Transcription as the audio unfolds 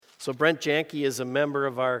So Brent Janke is a member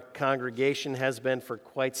of our congregation, has been for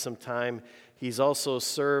quite some time. He's also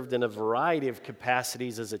served in a variety of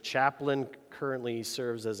capacities as a chaplain. Currently, he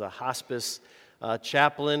serves as a hospice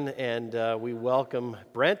chaplain, and we welcome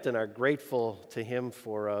Brent and are grateful to him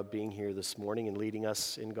for being here this morning and leading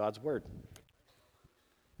us in God's Word.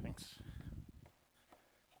 Thanks.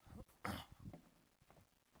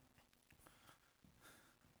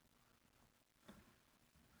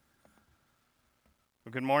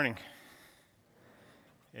 Well, good morning.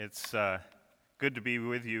 It's good to be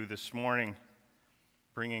with you this morning,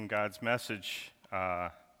 bringing God's message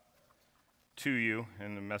to you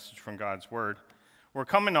and the message from God's Word. We're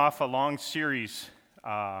coming off a long series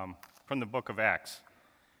from the book of Acts.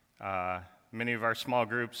 Many of our small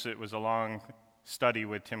groups, it was a long study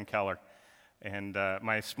with Tim Keller. And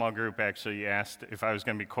my small group actually asked if I was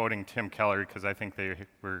going to be quoting Tim Keller because I think they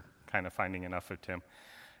were kind of finding enough of Tim.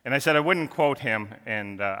 And I said I wouldn't quote him,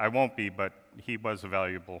 and I won't be, but he was a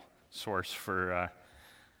valuable source for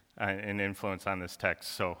an influence on this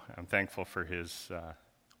text. So I'm thankful for his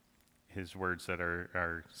words that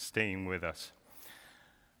are staying with us.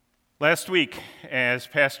 Last week, as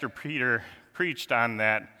Pastor Peter preached on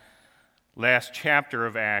that last chapter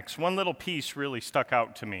of Acts, one little piece really stuck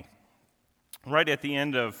out to me. Right at the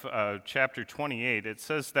end of chapter 28, it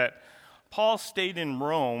says that Paul stayed in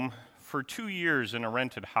Rome for 2 years in a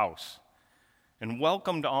rented house and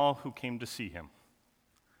welcomed all who came to see him.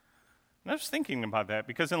 And I was thinking about that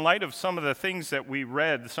because in light of some of the things that we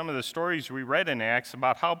read, some of the stories we read in Acts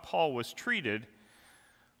about how Paul was treated,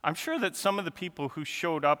 I'm sure that some of the people who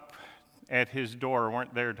showed up at his door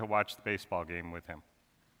weren't there to watch the baseball game with him.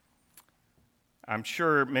 I'm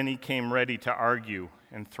sure many came ready to argue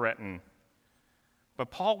and threaten,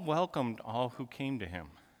 but Paul welcomed all who came to him.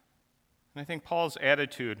 And I think Paul's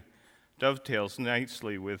attitude dovetails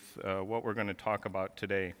nicely with what we're going to talk about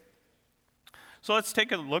today. So let's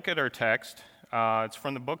take a look at our text. It's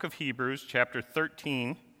from the book of Hebrews, chapter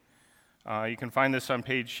 13. You can find this on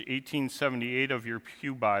page 1878 of your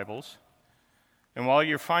pew Bibles. And while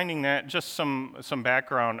you're finding that, just some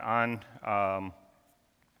background on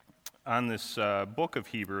this book of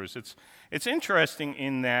Hebrews. It's interesting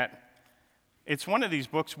in that it's one of these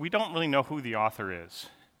books we don't really know who the author is.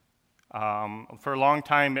 For a long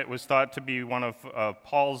time, it was thought to be one of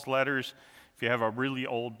Paul's letters. If you have a really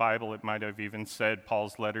old Bible, it might have even said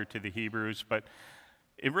Paul's letter to the Hebrews, but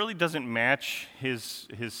it really doesn't match his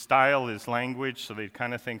style, his language, so they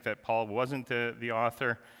kind of think that Paul wasn't the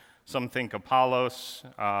author. Some think Apollos,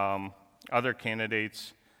 other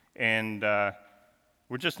candidates, and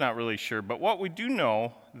we're just not really sure. But what we do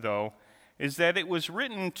know, though, is that it was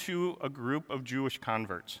written to a group of Jewish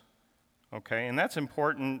converts. Okay, and that's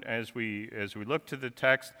important as we look to the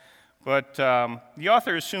text. But the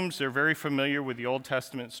author assumes they're very familiar with the Old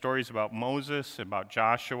Testament stories about Moses, about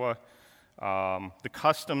Joshua, the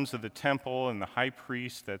customs of the temple and the high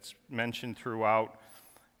priest that's mentioned throughout.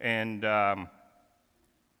 And the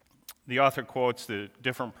author quotes the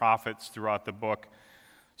different prophets throughout the book.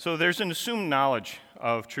 So there's an assumed knowledge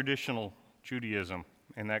of traditional Judaism,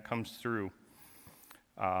 and that comes through.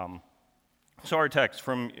 So our text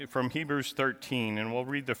from Hebrews 13, and we'll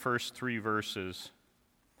read the first 3 verses.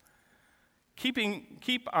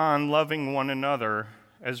 Keep on loving one another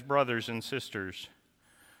as brothers and sisters.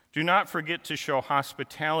 Do not forget to show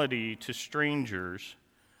hospitality to strangers,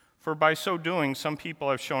 for by so doing, some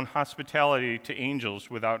people have shown hospitality to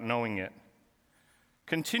angels without knowing it.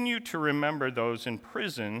 Continue to remember those in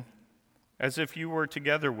prison as if you were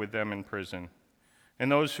together with them in prison,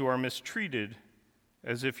 and those who are mistreated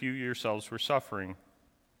as if you yourselves were suffering.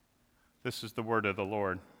 This is the word of the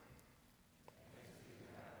Lord.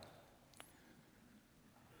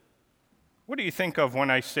 What do you think of when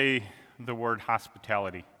I say the word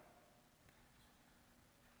hospitality?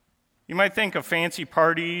 You might think of fancy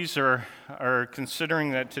parties or considering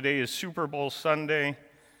that today is Super Bowl Sunday.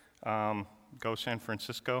 Go San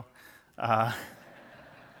Francisco.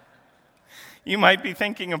 You might be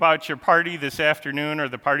thinking about your party this afternoon or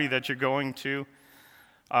the party that you're going to.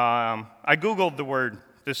 I Googled the word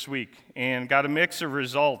this week and got a mix of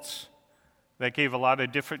results that gave a lot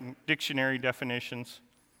of different dictionary definitions,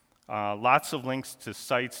 lots of links to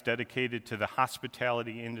sites dedicated to the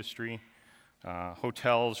hospitality industry,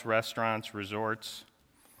 hotels, restaurants, resorts.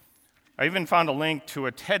 I even found a link to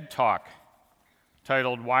a TED Talk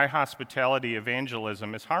titled "Why Hospitality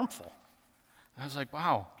Evangelism is Harmful." I was like,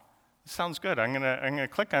 wow, this sounds good. I'm gonna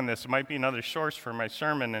click on this. It might be another source for my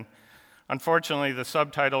sermon. And unfortunately, the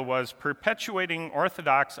subtitle was "Perpetuating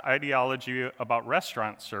Orthodox Ideology About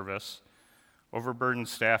Restaurant Service Overburdened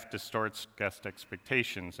Staff Distorts Guest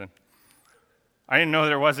Expectations." And I didn't know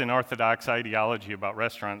there was an orthodox ideology about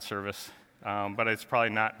restaurant service, but it's probably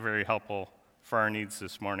not very helpful for our needs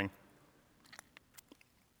this morning.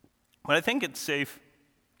 But I think it's safe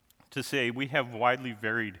to say we have widely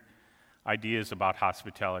varied ideas about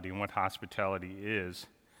hospitality and what hospitality is.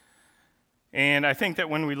 And I think that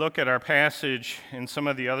when we look at our passage and some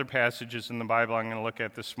of the other passages in the Bible I'm going to look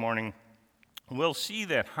at this morning, we'll see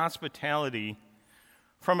that hospitality,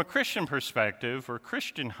 from a Christian perspective, or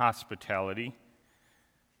Christian hospitality,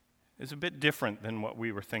 is a bit different than what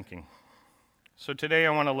we were thinking. So today I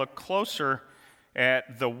want to look closer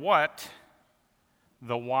at the what,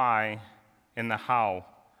 the why, and the how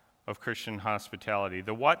of Christian hospitality.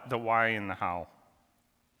 The what, the why, and the how.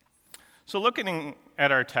 So looking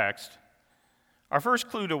at our text, our first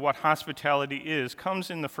clue to what hospitality is comes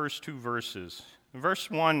in the first two verses. Verse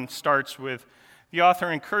 1 starts with the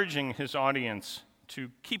author encouraging his audience to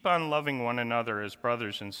keep on loving one another as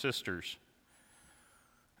brothers and sisters.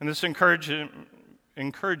 And this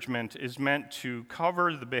encouragement is meant to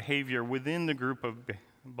cover the behavior within the group of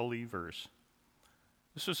believers.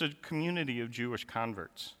 This was a community of Jewish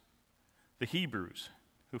converts, the Hebrews,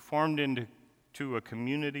 who formed into a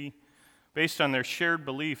community based on their shared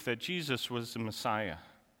belief that Jesus was the Messiah.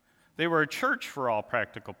 They were a church for all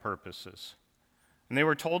practical purposes, and they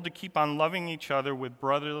were told to keep on loving each other with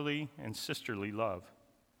brotherly and sisterly love.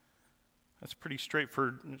 That's pretty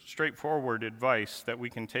straightforward advice that we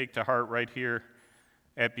can take to heart right here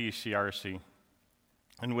at BCRC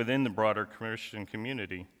and within the broader Christian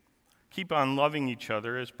community. Keep on loving each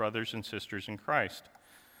other as brothers and sisters in Christ.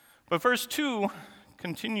 But verse 2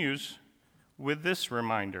 continues with this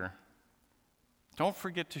reminder. Don't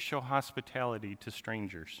forget to show hospitality to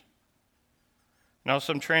strangers. Now,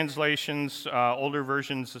 some translations, older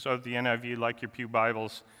versions of the NIV, like your Pew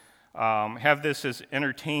Bibles, have this as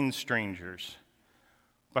entertain strangers.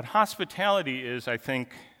 But hospitality is, I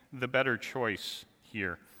think, the better choice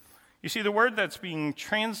here. You see, the word that's being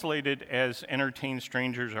translated as entertain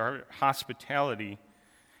strangers or hospitality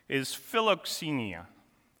is philoxenia,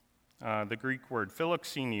 the Greek word,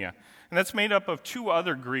 philoxenia. And that's made up of two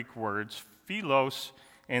other Greek words, philos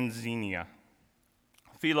and xenia.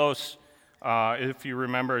 Philos, if you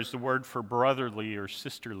remember, is the word for brotherly or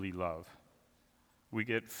sisterly love. We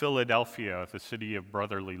get Philadelphia, the city of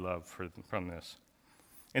brotherly love, from this.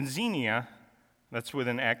 And xenia, that's with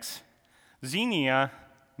an X, xenia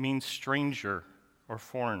means stranger or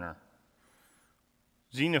foreigner.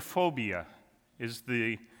 Xenophobia is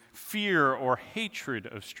the fear or hatred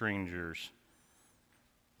of strangers.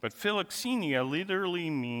 But philoxenia literally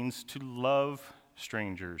means to love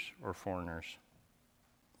strangers or foreigners.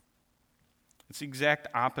 It's the exact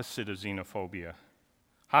opposite of xenophobia.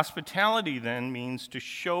 Hospitality then means to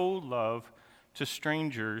show love to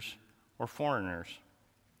strangers or foreigners.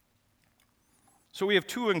 So we have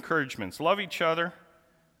two encouragements: love each other,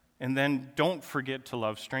 and then don't forget to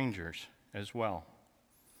love strangers as well.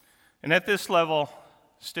 And at this level,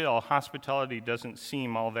 still, hospitality doesn't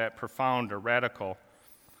seem all that profound or radical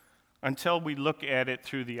until we look at it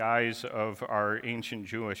through the eyes of our ancient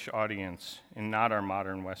Jewish audience and not our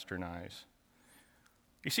modern Western eyes.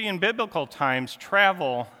 You see, in biblical times,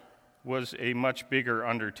 travel was a much bigger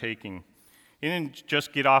undertaking. You didn't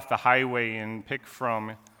just get off the highway and pick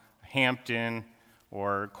from Hampton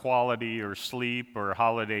or Quality or Sleep or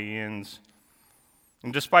Holiday Inns.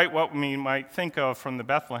 And despite what we might think of from the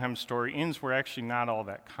Bethlehem story, inns were actually not all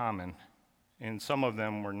that common, and some of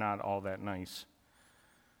them were not all that nice.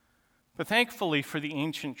 But thankfully for the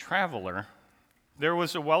ancient traveler, there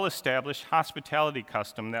was a well-established hospitality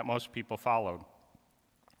custom that most people followed.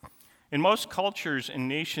 In most cultures and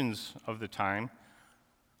nations of the time,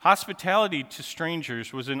 hospitality to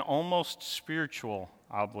strangers was an almost spiritual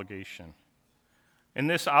obligation. And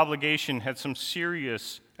this obligation had some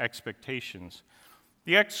serious expectations.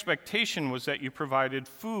 The expectation was that you provided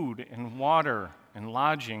food and water and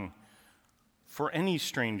lodging for any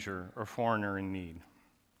stranger or foreigner in need.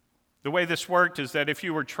 The way this worked is that if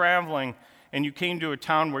you were traveling and you came to a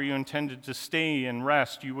town where you intended to stay and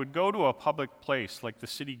rest, you would go to a public place like the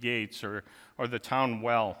city gates or the town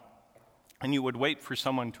well, and you would wait for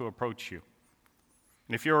someone to approach you.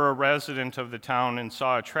 And if you were a resident of the town and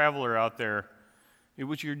saw a traveler out there, it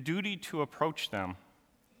was your duty to approach them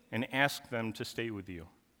and ask them to stay with you.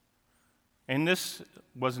 And this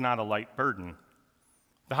was not a light burden.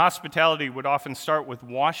 The hospitality would often start with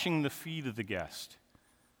washing the feet of the guest.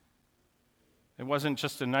 It wasn't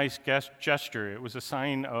just a nice gesture. It was a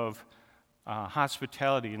sign of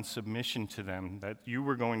hospitality and submission to them, that you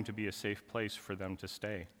were going to be a safe place for them to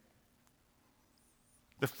stay.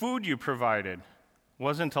 The food you provided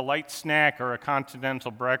wasn't a light snack or a continental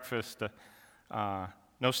breakfast,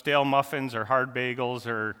 No stale muffins or hard bagels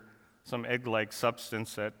or some egg-like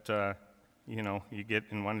substance that you get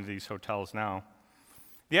in one of these hotels now.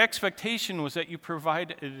 The expectation was that you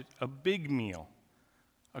provided a big meal,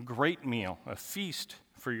 a great meal, a feast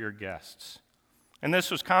for your guests. And this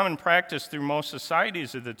was common practice through most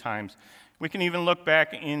societies of the times. We can even look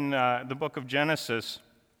back in the book of Genesis,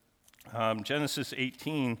 Genesis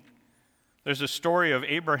 18. There's a story of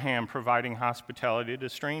Abraham providing hospitality to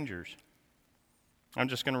strangers. I'm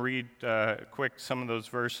just going to read quick some of those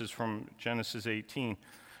verses from Genesis 18.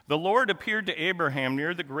 The Lord appeared to Abraham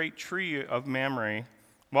near the great tree of Mamre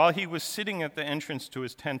while he was sitting at the entrance to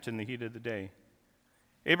his tent in the heat of the day.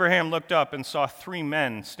 Abraham looked up and saw 3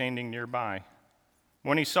 men standing nearby.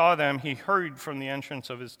 When he saw them, he hurried from the entrance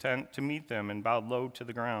of his tent to meet them and bowed low to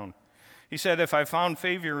the ground. He said, "If I found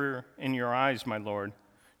favor in your eyes, my Lord,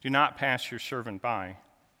 do not pass your servant by.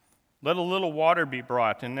 Let a little water be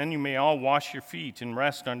brought, and then you may all wash your feet and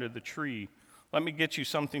rest under the tree. Let me get you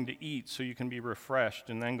something to eat so you can be refreshed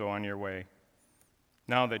and then go on your way,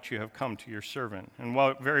 now that you have come to your servant." And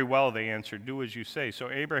very well, they answered, "Do as you say." So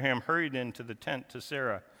Abraham hurried into the tent to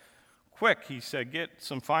Sarah. "Quick," he said, "get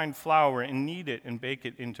some fine flour and knead it and bake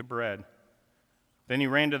it into bread." Then he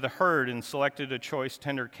ran to the herd and selected a choice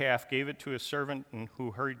tender calf, gave it to his servant, and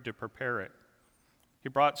who hurried to prepare it. He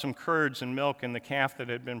brought some curds and milk and the calf that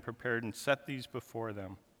had been prepared and set these before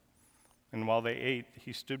them. And while they ate,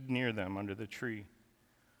 he stood near them under the tree.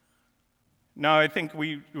 Now, I think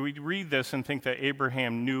we read this and think that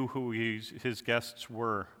Abraham knew who his guests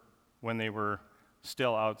were when they were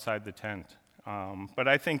still outside the tent. But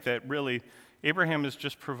I think that really Abraham is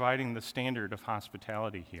just providing the standard of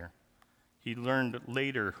hospitality here. He learned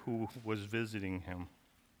later who was visiting him.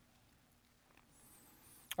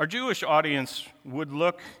 Our Jewish audience would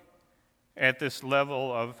look at this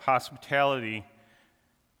level of hospitality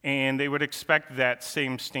and they would expect that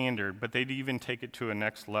same standard, but they'd even take it to a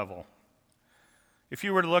next level. If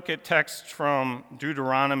you were to look at texts from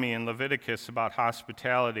Deuteronomy and Leviticus about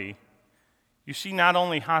hospitality, you see not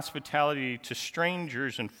only hospitality to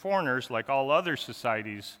strangers and foreigners like all other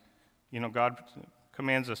societies, God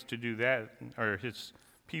commands us to do that, or his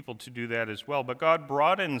people to do that as well, but God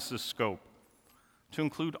broadens the scope to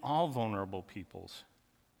include all vulnerable peoples.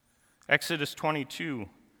 Exodus 22,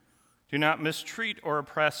 do not mistreat or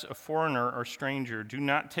oppress a foreigner or stranger. Do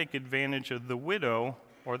not take advantage of the widow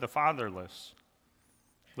or the fatherless.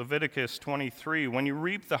 Leviticus 23, when you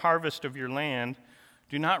reap the harvest of your land,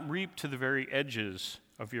 do not reap to the very edges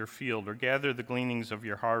of your field or gather the gleanings of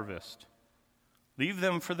your harvest. Leave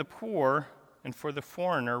them for the poor and for the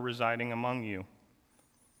foreigner residing among you.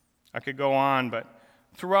 I could go on, but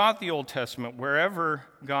throughout the Old Testament, wherever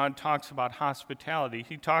God talks about hospitality,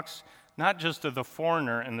 he talks not just of the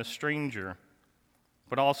foreigner and the stranger,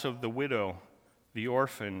 but also of the widow, the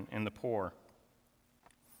orphan, and the poor.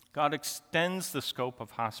 God extends the scope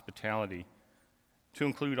of hospitality to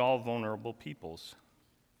include all vulnerable peoples.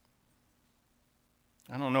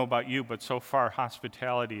 I don't know about you, but so far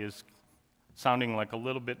hospitality is sounding like a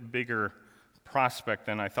little bit bigger prospect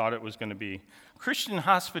than I thought it was going to be. Christian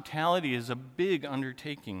hospitality is a big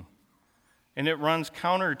undertaking, and it runs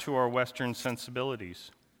counter to our Western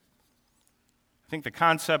sensibilities. I think the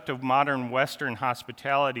concept of modern Western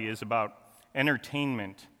hospitality is about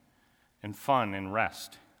entertainment and fun and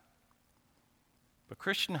rest. But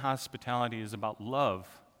Christian hospitality is about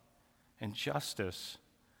love and justice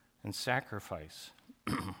and sacrifice.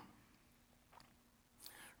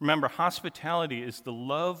 Remember, hospitality is the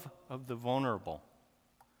love of the vulnerable,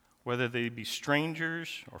 whether they be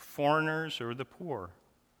strangers or foreigners or the poor.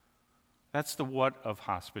 That's the what of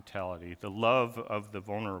hospitality, the love of the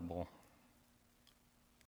vulnerable.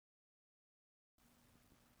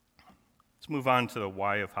 Let's move on to the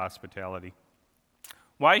why of hospitality.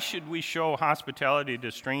 Why should we show hospitality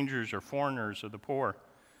to strangers or foreigners or the poor?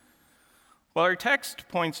 Well, our text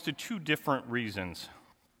points to 2 different reasons.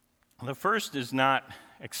 The first is not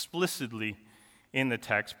explicitly in the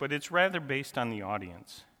text, but it's rather based on the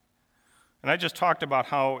audience. And I just talked about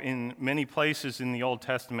how in many places in the Old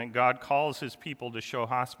Testament, God calls his people to show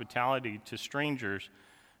hospitality to strangers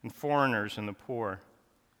and foreigners and the poor.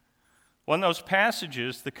 Well, in those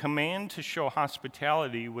passages, the command to show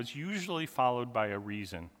hospitality was usually followed by a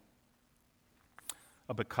reason,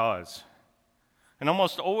 a because. And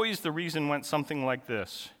almost always the reason went something like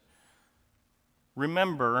this: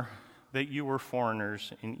 remember that you were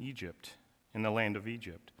foreigners in Egypt, in the land of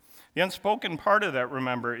Egypt. The unspoken part of that,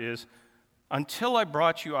 remember, is until I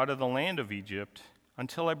brought you out of the land of Egypt,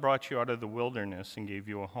 until I brought you out of the wilderness and gave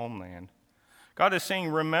you a homeland. God is saying,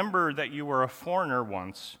 remember that you were a foreigner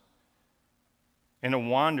once, and a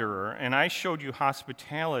wanderer, and I showed you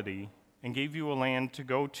hospitality and gave you a land to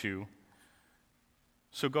go to.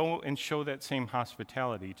 So go and show that same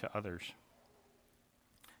hospitality to others.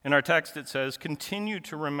 In our text it says, continue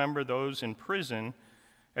to remember those in prison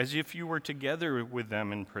as if you were together with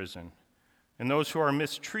them in prison, and those who are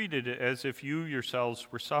mistreated as if you yourselves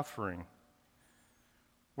were suffering.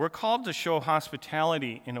 We're called to show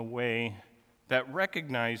hospitality in a way that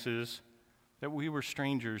recognizes that we were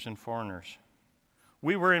strangers and foreigners.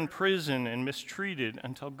 We were in prison and mistreated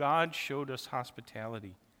until God showed us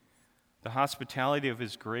hospitality, the hospitality of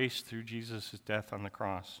his grace through Jesus' death on the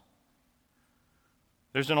cross.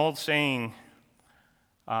 There's an old saying,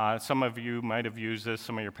 some of you might have used this,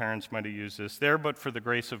 some of your parents might have used this, there but for the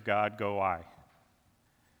grace of God go I.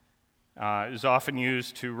 It is often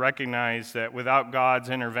used to recognize that without God's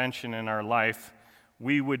intervention in our life,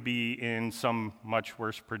 we would be in some much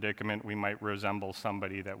worse predicament. We might resemble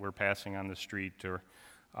somebody that we're passing on the street or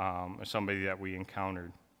somebody that we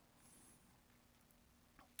encountered.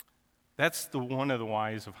 That's one of the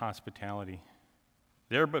whys of hospitality.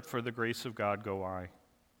 There but for the grace of God go I.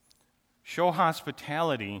 Show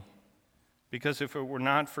hospitality, because if it were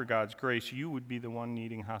not for God's grace, you would be the one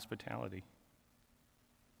needing hospitality.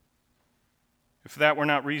 If that were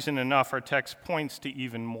not reason enough, our text points to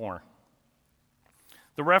even more.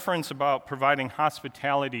 The reference about providing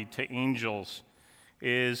hospitality to angels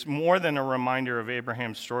is more than a reminder of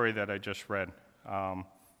Abraham's story that I just read.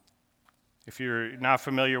 If you're not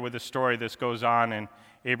familiar with the story, this goes on, and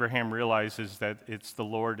Abraham realizes that it's the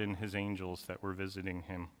Lord and his angels that were visiting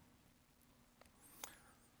him.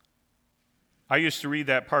 I used to read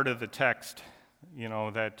that part of the text,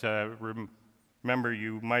 remember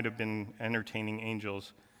you might have been entertaining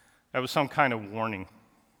angels. That was some kind of warning.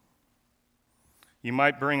 You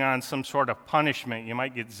might bring on some sort of punishment. You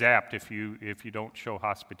might get zapped if you don't show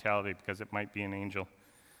hospitality because it might be an angel.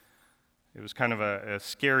 It was kind of a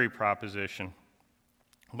scary proposition.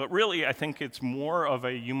 But really, I think it's more of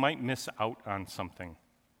a you might miss out on something.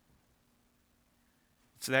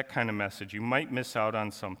 It's that kind of message. You might miss out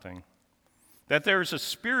on something. That there's a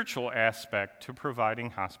spiritual aspect to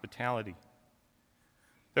providing hospitality.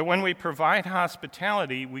 That when we provide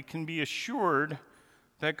hospitality, we can be assured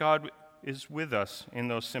that God is with us in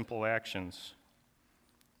those simple actions.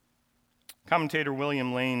 Commentator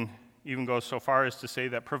William Lane even goes so far as to say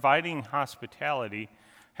that providing hospitality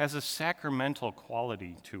has a sacramental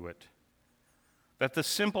quality to it. That the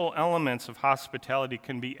simple elements of hospitality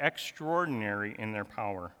can be extraordinary in their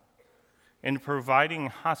power. In providing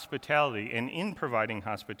hospitality,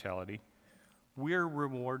 we're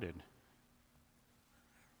rewarded.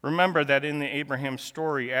 Remember that in the Abraham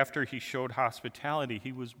story, after he showed hospitality,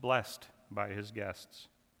 he was blessed by his guests.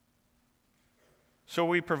 So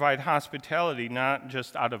we provide hospitality not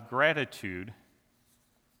just out of gratitude,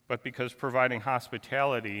 but because providing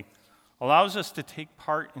hospitality allows us to take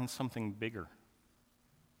part in something bigger.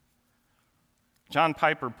 John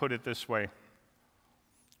Piper put it this way: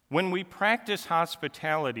 when we practice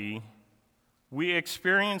hospitality, we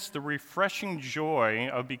experience the refreshing joy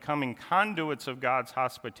of becoming conduits of God's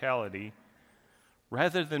hospitality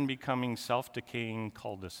rather than becoming self-decaying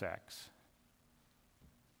cul-de-sacs.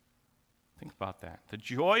 Think about that. The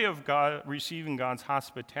joy of God, receiving God's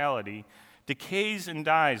hospitality decays and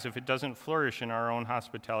dies if it doesn't flourish in our own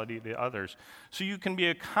hospitality to others. So you can be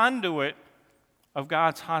a conduit of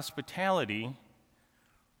God's hospitality,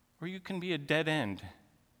 or you can be a dead end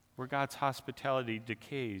where God's hospitality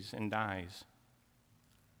decays and dies.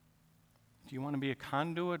 Do you want to be a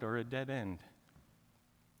conduit or a dead end?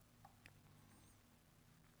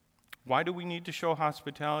 Why do we need to show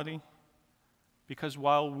hospitality? Because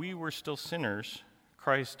while we were still sinners,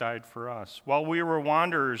 Christ died for us. While we were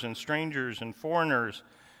wanderers and strangers and foreigners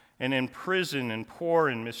and in prison and poor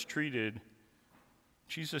and mistreated,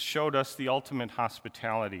 Jesus showed us the ultimate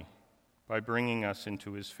hospitality by bringing us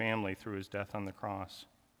into his family through his death on the cross.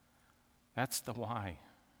 That's the why.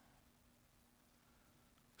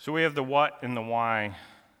 So we have the what and the why.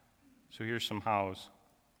 So here's some hows.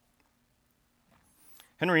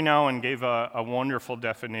 Henry Nouwen gave a wonderful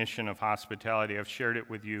definition of hospitality. I've shared it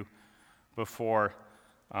with you before,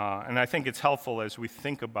 and I think it's helpful as we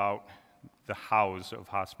think about the hows of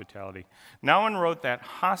hospitality. Nouwen wrote that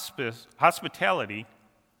hospitality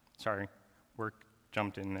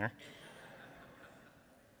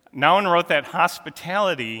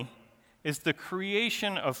is the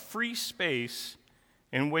creation of free space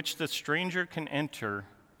in which the stranger can enter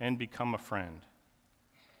and become a friend.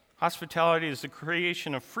 Hospitality is the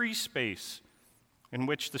creation of free space in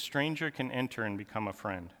which the stranger can enter and become a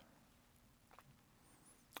friend.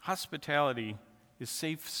 Hospitality is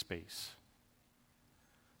safe space.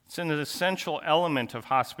 It's an essential element of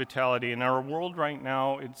hospitality. In our world right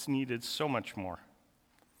now, it's needed so much more.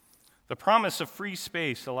 The promise of free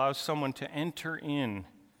space allows someone to enter in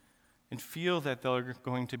and feel that they're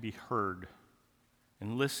going to be heard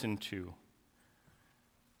and listened to.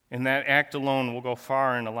 And that act alone will go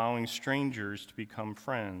far in allowing strangers to become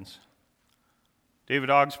friends. David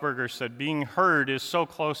Augsburger said, being heard is so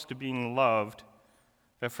close to being loved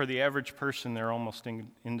that for the average person, they're almost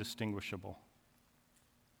indistinguishable.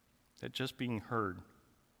 That just being heard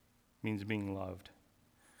means being loved.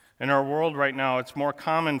 In our world right now, it's more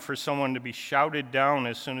common for someone to be shouted down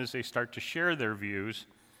as soon as they start to share their views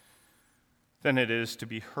than it is to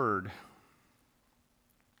be heard.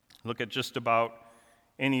 Look at just about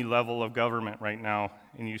any level of government right now,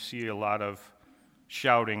 and you see a lot of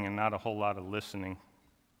shouting and not a whole lot of listening.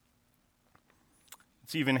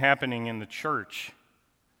 It's even happening in the church.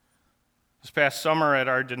 This past summer at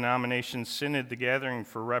our denomination synod, the gathering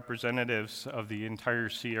for representatives of the entire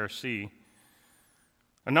CRC,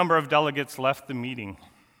 a number of delegates left the meeting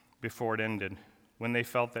before it ended when they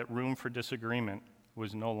felt that room for disagreement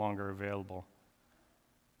was no longer available.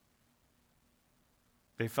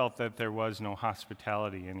 They felt that there was no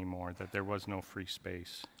hospitality anymore, that there was no free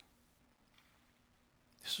space.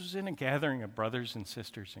 This was in a gathering of brothers and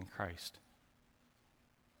sisters in Christ.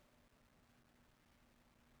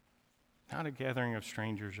 Not a gathering of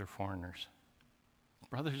strangers or foreigners.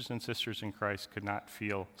 Brothers and sisters in Christ could not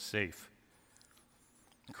feel safe.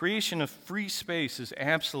 The creation of free space is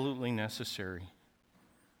absolutely necessary.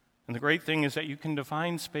 And the great thing is that you can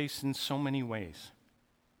define space in so many ways.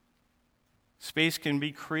 Space can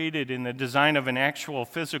be created in the design of an actual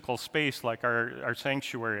physical space like our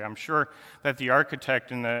sanctuary. I'm sure that the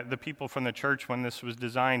architect and the people from the church, when this was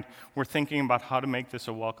designed, were thinking about how to make this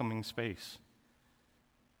a welcoming space.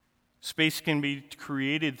 Space can be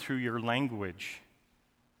created through your language,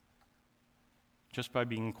 just by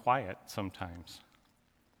being quiet sometimes.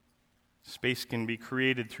 Space can be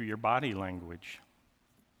created through your body language.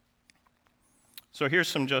 So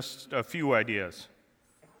here's just a few ideas.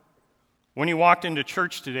 When you walked into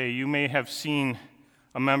church today, you may have seen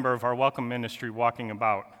a member of our welcome ministry walking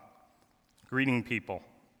about, greeting people.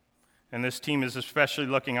 And this team is especially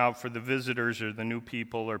looking out for the visitors or the new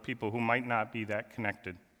people or people who might not be that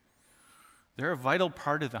connected. They're a vital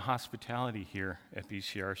part of the hospitality here at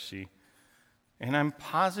BCRC, and I'm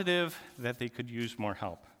positive that they could use more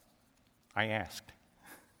help. I asked.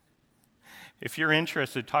 If you're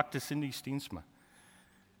interested, talk to Cindy Steensma.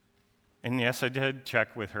 And yes, I did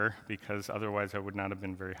check with her, because otherwise I would not have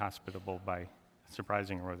been very hospitable by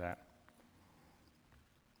surprising her with that.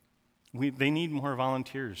 They need more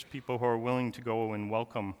volunteers, people who are willing to go and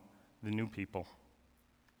welcome the new people.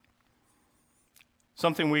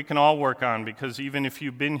 Something we can all work on, because even if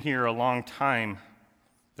you've been here a long time,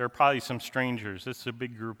 there are probably some strangers. This is a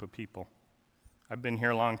big group of people. I've been here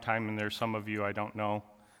a long time, and there's some of you I don't know,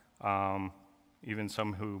 even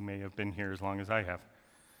some who may have been here as long as I have.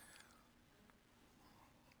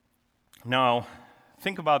 Now,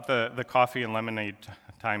 think about the coffee and lemonade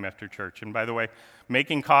time after church. And by the way,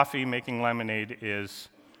 making coffee, making lemonade is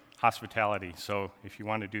hospitality. So if you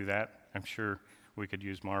want to do that, I'm sure we could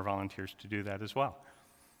use more volunteers to do that as well.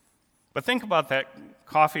 But think about that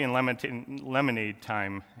coffee and lemonade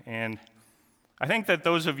time. And I think that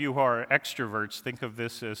those of you who are extroverts think of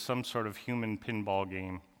this as some sort of human pinball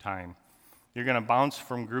game time. You're going to bounce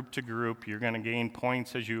from group to group. You're going to gain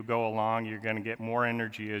points as you go along. You're going to get more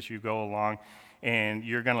energy as you go along. And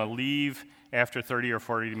you're going to leave after 30 or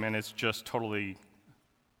 40 minutes just totally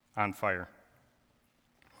on fire.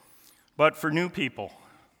 But for new people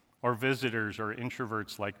or visitors or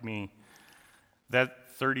introverts like me, that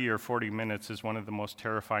 30 or 40 minutes is one of the most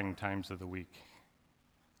terrifying times of the week.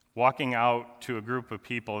 Walking out to a group of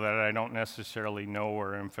people that I don't necessarily know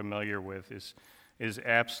or am familiar with is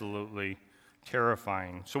absolutely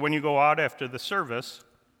terrifying. So when you go out after the service,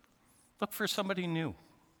 look for somebody new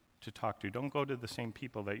to talk to. Don't go to the same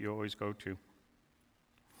people that you always go to.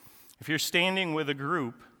 If you're standing with a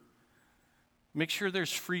group, make sure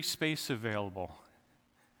there's free space available.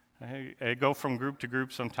 I go from group to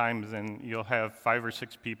group sometimes, and you'll have 5 or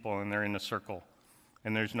 6 people, and they're in a circle,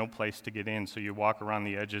 and there's no place to get in, so you walk around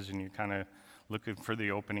the edges, and you kind of looking for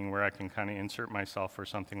the opening where I can kind of insert myself or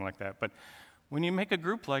something like that. But when you make a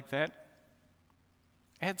group like that,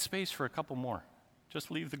 add space for a couple more.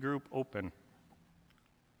 Just leave the group open.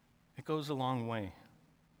 It goes a long way.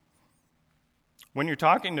 When you're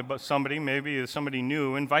talking to somebody, maybe somebody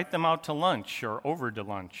new, invite them out to lunch or over to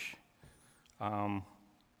lunch.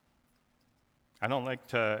 I don't like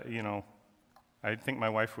to, I think my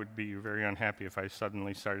wife would be very unhappy if I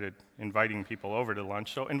suddenly started inviting people over to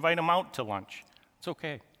lunch, so invite them out to lunch. It's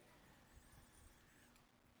okay.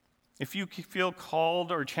 If you feel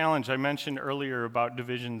called or challenged, I mentioned earlier about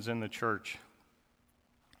divisions in the church.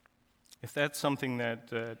 If that's something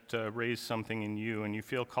that raised something in you and you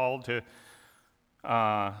feel called to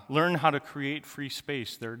learn how to create free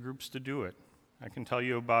space, there are groups to do it. I can tell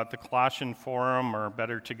you about the Colossian Forum or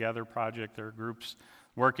Better Together Project. There are groups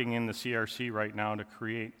working in the CRC right now to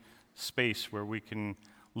create space where we can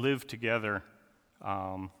live together,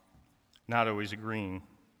 not always agreeing.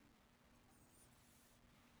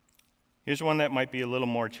 Here's one that might be a little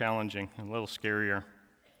more challenging, a little scarier.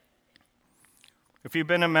 If you've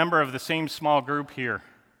been a member of the same small group here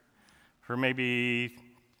for maybe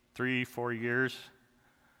 3-4 years,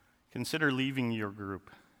 consider leaving your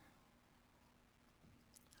group.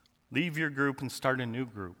 Leave your group and start a new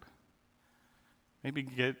group. Maybe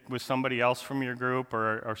get with somebody else from your group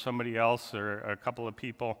or somebody else or a couple of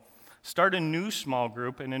people. Start a new small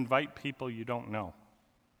group and invite people you don't know.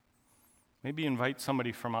 Maybe invite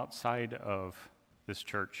somebody from outside of this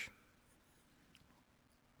church.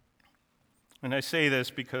 And I say this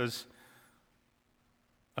because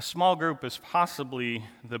a small group is possibly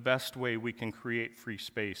the best way we can create free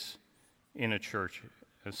space in a church,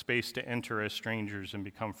 a space to enter as strangers and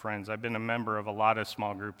become friends. I've been a member of a lot of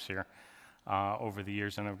small groups here over the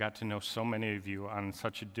years, and I've got to know so many of you on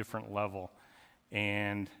such a different level,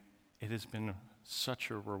 and it has been such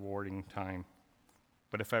a rewarding time.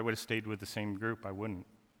 But if I would have stayed with the same group, I wouldn't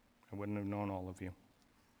have known all of you.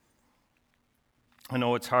 I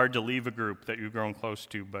know it's hard to leave a group that you've grown close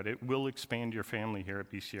to, but it will expand your family here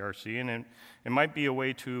at BCRC, and it might be a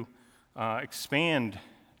way to expand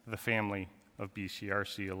the family of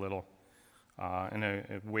BCRC a little, and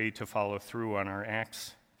a way to follow through on our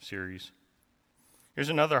Acts series. Here's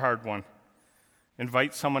another hard one.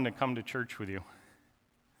 Invite someone to come to church with you.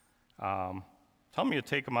 Tell me to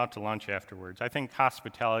take them out to lunch afterwards. I think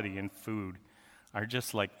hospitality and food are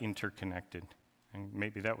just like interconnected. And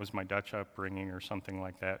maybe that was my Dutch upbringing or something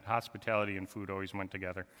like that. Hospitality and food always went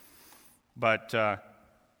together. But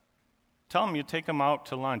tell them you take them out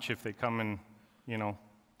to lunch if they come and,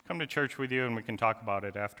 come to church with you, and we can talk about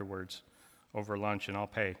it afterwards over lunch, and I'll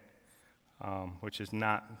pay, which is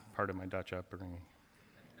not part of my Dutch upbringing.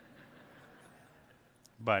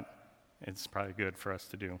 But it's probably good for us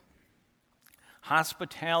to do.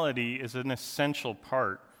 Hospitality is an essential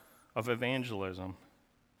part of evangelism.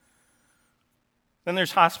 Then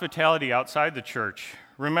there's hospitality outside the church.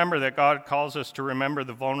 Remember that God calls us to remember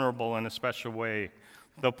the vulnerable in a special way.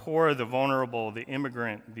 The poor, the vulnerable, the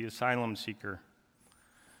immigrant, the asylum seeker.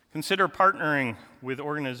 Consider partnering with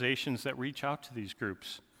organizations that reach out to these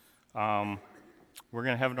groups. We're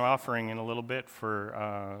going to have an offering in a little bit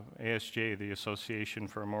for ASJ, the Association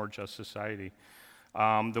for a More Just Society.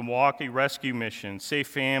 The Milwaukee Rescue Mission, Safe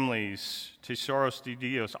Families, Tesoros de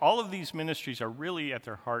Dios, all of these ministries are really at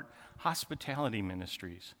their heart hospitality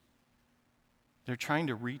ministries. They're trying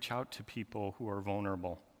to reach out to people who are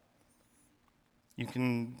vulnerable. You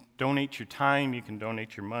can donate your time, you can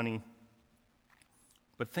donate your money,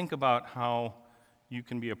 but think about how you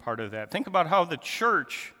can be a part of that. Think about how the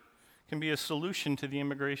church can be a solution to the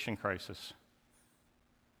immigration crisis.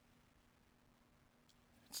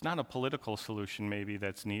 It's not a political solution maybe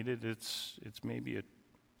that's needed, it's maybe a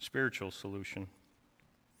spiritual solution.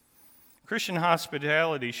 Christian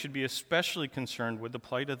hospitality should be especially concerned with the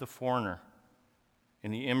plight of the foreigner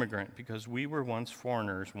and the immigrant, because we were once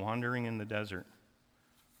foreigners wandering in the desert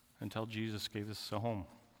until Jesus gave us a home.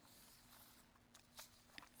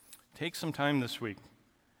 Take some time this week.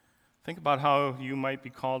 Think about how you might be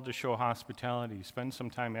called to show hospitality. Spend some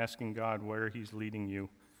time asking God where He's leading you.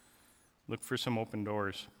 Look for some open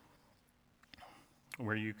doors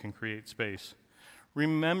where you can create space.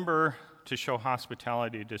 Remember to show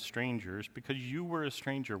hospitality to strangers, because you were a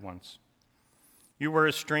stranger once. You were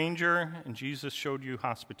a stranger, and Jesus showed you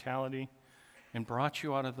hospitality and brought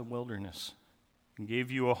you out of the wilderness and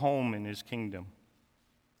gave you a home in His kingdom.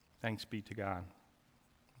 Thanks be to God.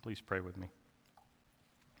 Please pray with me.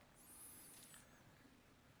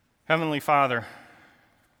 Heavenly Father,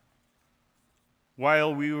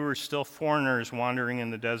 while we were still foreigners wandering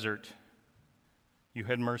in the desert, you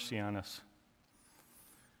had mercy on us.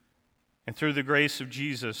 And through the grace of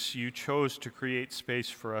Jesus, you chose to create space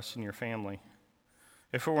for us and your family.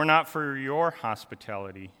 If it were not for your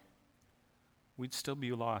hospitality, we'd still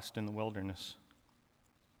be lost in the wilderness.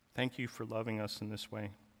 Thank you for loving us in this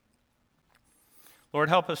way. Lord,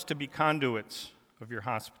 help us to be conduits of your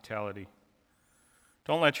hospitality.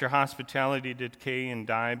 Don't let your hospitality decay and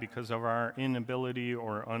die because of our inability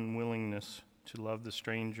or unwillingness to love the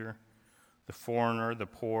stranger, the foreigner, the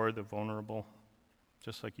poor, the vulnerable,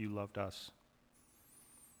 just like you loved us.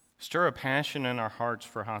 Stir a passion in our hearts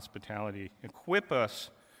for hospitality. Equip us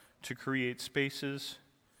to create spaces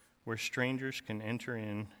where strangers can enter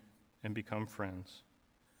in and become friends.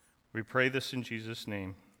 We pray this in Jesus'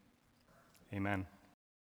 name. Amen.